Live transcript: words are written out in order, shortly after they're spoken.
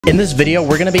In this video,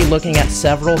 we're going to be looking at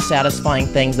several satisfying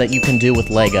things that you can do with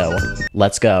Lego.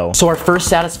 Let's go. So our first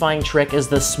satisfying trick is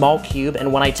this small cube,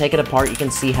 and when I take it apart, you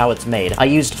can see how it's made. I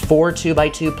used 4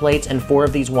 2x2 plates and 4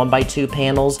 of these 1x2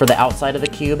 panels for the outside of the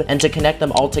cube, and to connect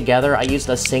them all together, I used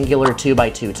a singular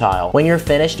 2x2 tile. When you're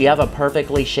finished, you have a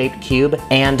perfectly shaped cube,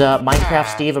 and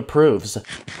Minecraft Steve approves.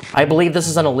 I believe this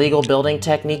is an illegal building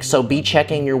technique, so be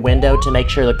checking your window to make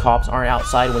sure the cops aren't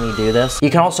outside when you do this. You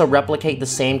can also replicate the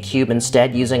same cube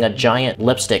instead using a giant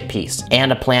lipstick piece and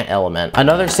a plant element.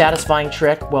 Another satisfying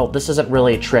trick, well, this isn't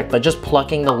really a trick, but just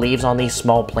plucking the leaves on these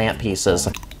small plant pieces.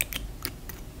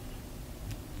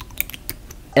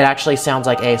 It actually sounds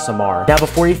like ASMR. Now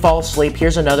before you fall asleep,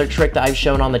 here's another trick that I've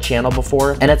shown on the channel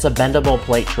before, and it's a bendable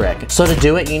plate trick. So to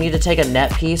do it, you need to take a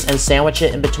net piece and sandwich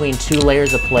it in between 2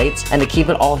 layers of plates, and to keep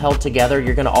it all held together,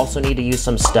 you're gonna also need to use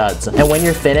some studs. And when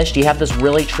you're finished, you have this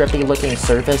really trippy looking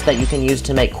surface that you can use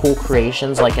to make cool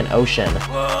creations like an ocean.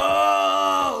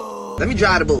 Let me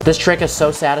dry the boot. This trick is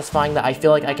so satisfying that I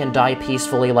feel like I can die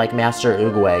peacefully like Master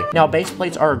Oogway. Now, base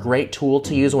plates are a great tool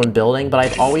to use when building, but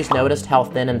I've always noticed how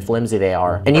thin and flimsy they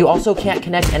are. And you also can't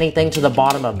connect anything to the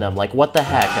bottom of them, like what the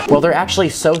heck? Well, they're actually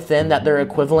so thin that they're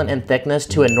equivalent in thickness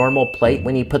to a normal plate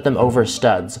when you put them over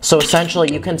studs. So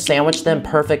essentially, you can sandwich them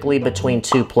perfectly between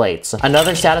 2 plates.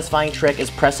 Another satisfying trick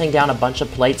is pressing down a bunch of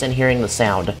plates and hearing the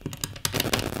sound.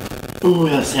 Ooh,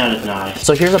 that sounded nice.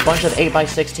 So here's a bunch of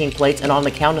 8x16 plates, and on the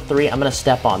count of 3, I'm gonna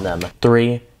step on them.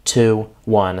 3, 2,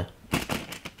 1.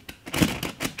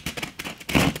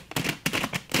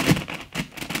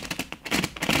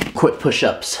 Quick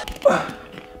push-ups.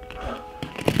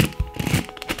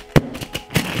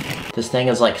 This thing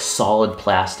is like solid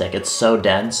plastic. It's so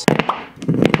dense.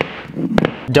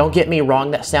 Don't get me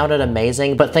wrong, that sounded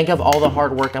amazing, but think of all the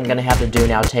hard work I'm gonna have to do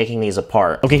now taking these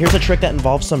apart. Okay, here's a trick that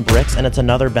involves some bricks, and it's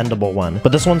another bendable one.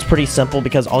 But this one's pretty simple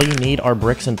because all you need are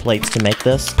bricks and plates to make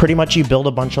this. Pretty much you build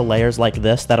a bunch of layers like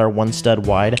this that are 1 stud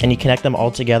wide, and you connect them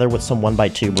all together with some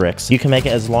 1x2 bricks. You can make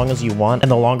it as long as you want, and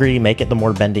the longer you make it, the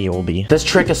more bendy it will be. This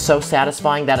trick is so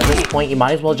satisfying that at this point, you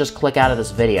might as well just click out of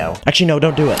this video. Actually, no,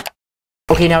 don't do it.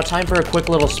 Okay, now time for a quick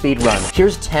little speed run.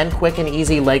 Here's 10 quick and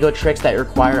easy Lego tricks that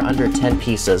require under 10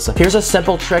 pieces. Here's a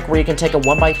simple trick where you can take a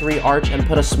 1x3 arch and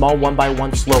put a small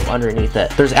 1x1 slope underneath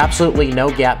it. There's absolutely no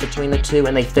gap between the two,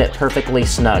 and they fit perfectly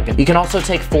snug. You can also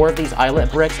take 4 of these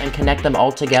eyelet bricks and connect them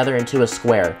all together into a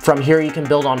square. From here, you can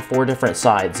build on 4 different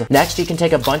sides. Next, you can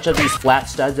take a bunch of these flat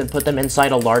studs and put them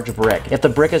inside a large brick. If the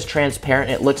brick is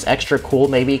transparent, it looks extra cool.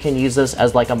 Maybe you can use this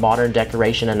as like a modern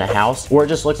decoration in a house, or it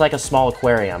just looks like a small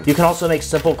aquarium. You can also make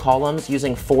simple columns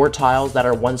using 4 tiles that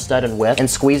are 1 stud in width and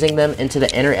squeezing them into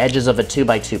the inner edges of a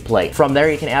 2x2 plate. From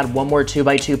there, you can add 1 more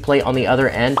 2x2 plate on the other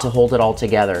end to hold it all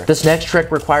together. This next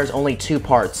trick requires only 2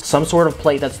 parts, some sort of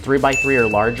plate that's 3x3 or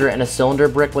larger, and a cylinder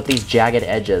brick with these jagged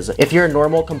edges. If you're a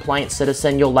normal compliant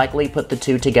citizen, you'll likely put the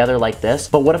 2 together like this,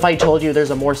 but what if I told you there's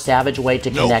a more savage way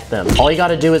to connect them? All you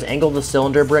gotta do is angle the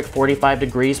cylinder brick 45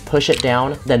 degrees, push it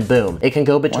down, then boom, it can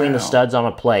go between the studs on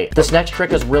a plate. This next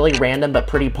trick is really random but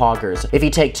pretty poggers. If you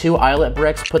take 2 eyelet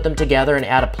bricks, put them together, and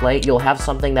add a plate, you'll have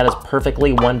something that is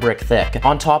perfectly 1 brick thick.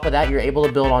 On top of that, you're able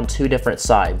to build on 2 different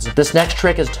sides. This next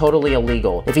trick is totally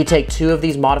illegal. If you take 2 of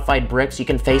these modified bricks, you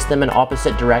can face them in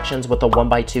opposite directions with a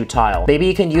 1x2 tile. Maybe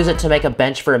you can use it to make a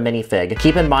bench for a minifig.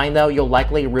 Keep in mind though, you'll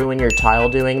likely ruin your tile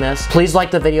doing this. Please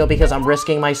like the video because I'm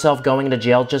risking myself going to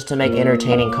jail just to make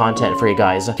entertaining content for you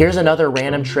guys. Here's another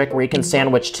random trick where you can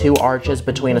sandwich 2 arches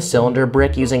between a cylinder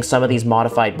brick using some of these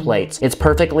modified plates. It's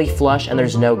perfectly flush and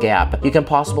there's no gap. You can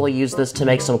possibly use this to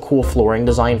make some cool flooring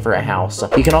design for a house.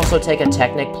 You can also take a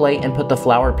Technic plate and put the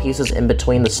flower pieces in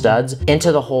between the studs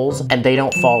into the holes, and they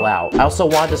don't fall out. I also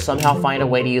wanted to somehow find a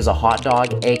way to use a hot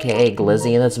dog, aka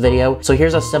Glizzy, in this video, so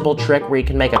here's a simple trick where you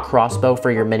can make a crossbow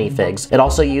for your minifigs. It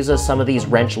also uses some of these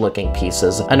wrench looking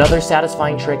pieces. Another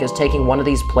satisfying trick is taking one of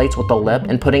these plates with a lip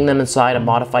and putting them inside a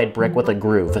modified brick with a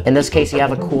groove. In this case, you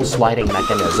have a cool sliding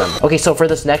mechanism. Okay, so for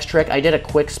this next trick, I did a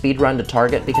quick speed run to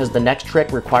target because the next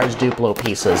trick requires Duplo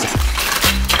pieces.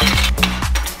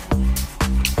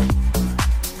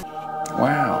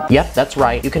 Wow. Yep, that's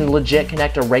right. You can legit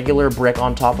connect a regular brick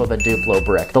on top of a Duplo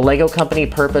brick. The Lego company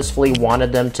purposefully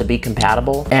wanted them to be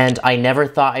compatible, and I never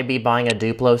thought I'd be buying a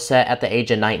Duplo set at the age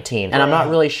of 19. And I'm not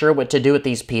really sure what to do with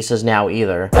these pieces now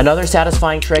either. Another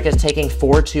satisfying trick is taking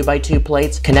 4 2x2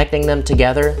 plates, connecting them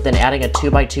together, then adding a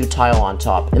 2x2 tile on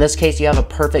top. In this case, you have a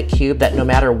perfect cube that no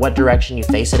matter what direction you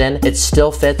face it in, it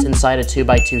still fits inside a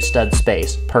 2x2 stud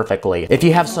space perfectly. If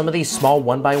you have some of these small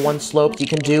 1x1 slopes, you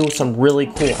can do some really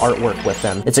cool artwork with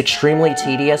them. It's extremely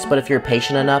tedious, but if you're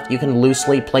patient enough, you can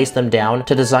loosely place them down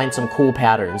to design some cool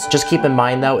patterns. Just keep in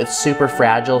mind though, it's super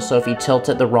fragile, so if you tilt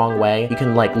it the wrong way, you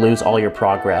can like lose all your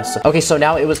progress. Okay, so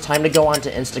now it was time to go onto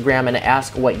Instagram and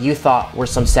ask what you thought were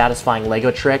some satisfying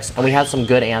Lego tricks, and we had some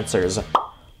good answers.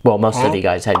 Well, most of you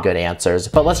guys had good answers,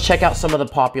 but let's check out some of the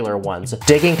popular ones.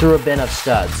 Digging through a bin of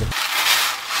studs.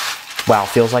 Wow,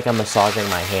 feels like I'm massaging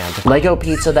my hand. Lego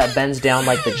pizza that bends down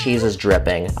like the cheese is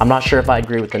dripping. I'm not sure if I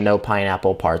agree with the no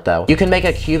pineapple part though. You can make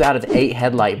a cube out of 8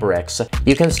 headlight bricks.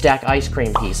 You can stack ice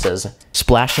cream pieces.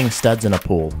 Splashing studs in a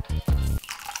pool.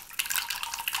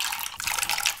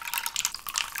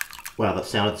 Wow, that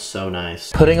sounded so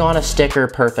nice. Putting on a sticker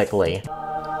perfectly.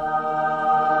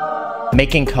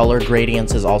 Making color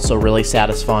gradients is also really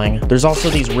satisfying. There's also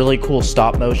these really cool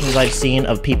stop motions I've seen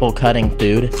of people cutting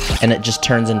food, and it just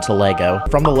turns into Lego.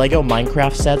 From the Lego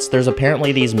Minecraft sets, there's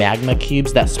apparently these magma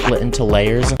cubes that split into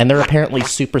layers, and they're apparently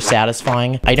super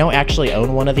satisfying. I don't actually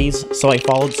own one of these, so I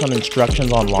followed some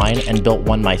instructions online and built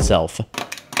one myself.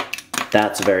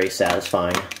 That's very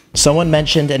satisfying. Someone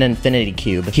mentioned an infinity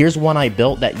cube. Here's one I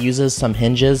built that uses some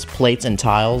hinges, plates, and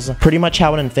tiles. Pretty much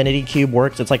how an infinity cube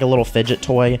works, it's like a little fidget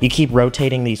toy. You keep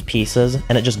rotating these pieces,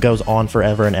 and it just goes on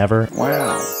forever and ever.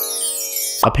 Wow.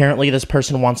 Apparently this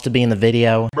person wants to be in the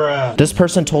video. Bruh. This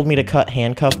person told me to cut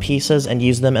handcuff pieces and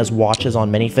use them as watches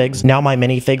on minifigs. Now my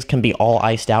minifigs can be all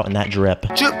iced out in that drip.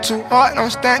 Drip too hard,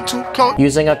 don't stand too close.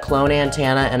 Using a clone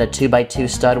antenna and a 2x2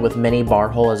 stud with mini bar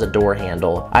hole as a door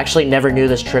handle. I actually never knew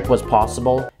this trick was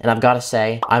possible, and I've got to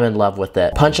say, I'm in love with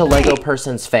it. Punch a Lego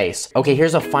person's face. Okay,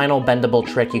 here's a final bendable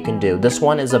trick you can do. This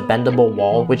one is a bendable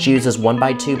wall, which uses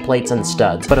 1x2 plates and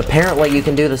studs. But apparently you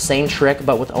can do the same trick,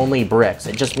 but with only bricks.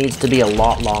 It just needs to be a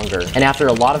lot longer. And after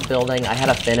a lot of building, I had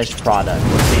a finished product.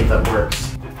 Let's see if it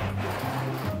works.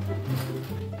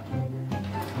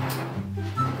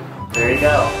 There you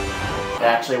go. It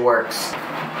actually works.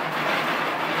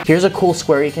 Here's a cool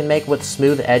square you can make with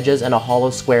smooth edges and a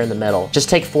hollow square in the middle. Just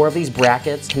take 4 of these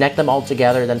brackets, connect them all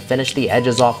together, then finish the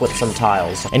edges off with some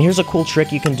tiles. And here's a cool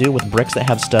trick you can do with bricks that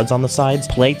have studs on the sides,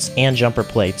 plates, and jumper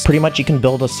plates. Pretty much you can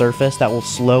build a surface that will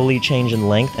slowly change in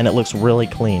length, and it looks really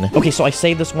clean. Okay, so I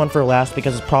saved this one for last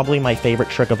because it's probably my favorite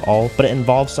trick of all, but it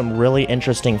involves some really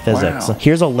interesting physics. Wow.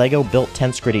 Here's a Lego built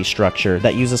tense-gritty structure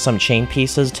that uses some chain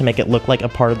pieces to make it look like a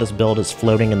part of this build is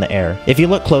floating in the air. If you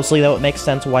look closely though, it makes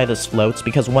sense why this floats,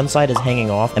 because one side is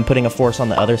hanging off and putting a force on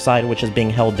the other side, which is being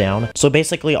held down. So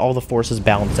basically all the forces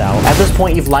balance out. At this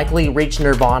point, you've likely reached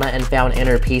nirvana and found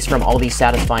inner peace from all these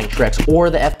satisfying tricks, or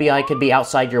the FBI could be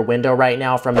outside your window right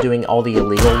now from doing all the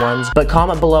illegal ones. But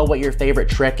comment below what your favorite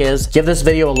trick is. Give this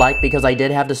video a like because I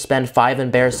did have to spend 5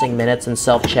 embarrassing minutes in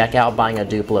self-checkout buying a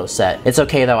Duplo set. It's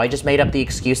okay though, I just made up the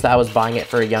excuse that I was buying it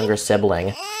for a younger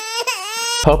sibling.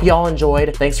 Hope y'all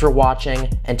enjoyed, thanks for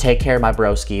watching, and take care my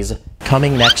broskies.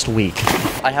 Coming next week.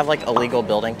 I have like illegal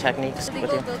building techniques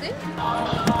with you. Building?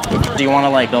 Do you want to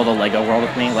like build a Lego world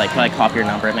with me? Like, can I copy your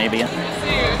number maybe?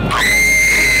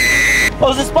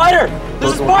 Oh, there's a spider!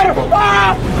 There's a spider!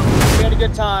 Ah! We had a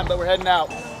good time, but we're heading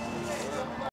out.